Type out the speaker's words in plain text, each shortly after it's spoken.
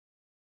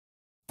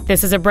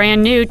This is a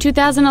brand new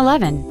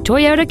 2011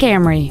 Toyota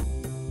Camry.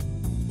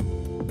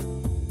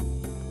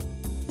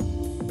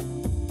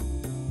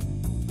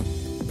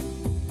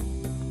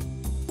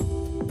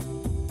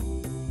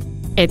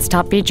 Its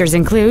top features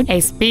include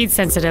a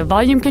speed-sensitive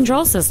volume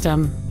control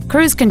system,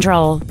 cruise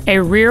control, a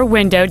rear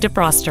window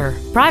defroster,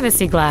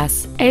 privacy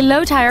glass, a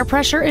low tire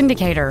pressure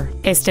indicator,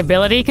 a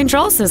stability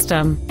control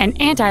system, an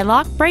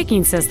anti-lock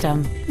braking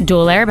system,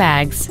 dual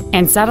airbags,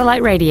 and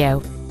satellite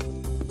radio.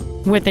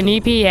 With an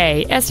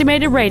EPA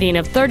estimated rating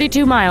of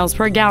 32 miles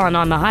per gallon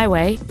on the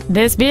highway,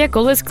 this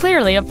vehicle is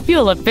clearly a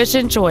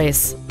fuel-efficient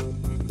choice.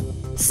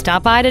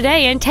 Stop by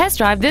today and test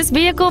drive this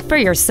vehicle for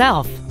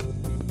yourself.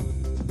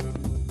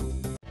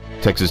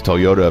 Texas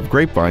Toyota of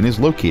Grapevine is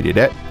located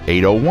at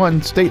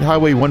 801 State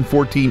Highway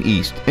 114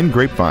 East in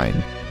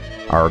Grapevine.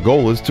 Our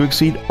goal is to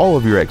exceed all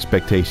of your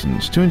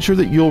expectations to ensure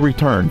that you'll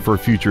return for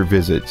future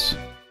visits.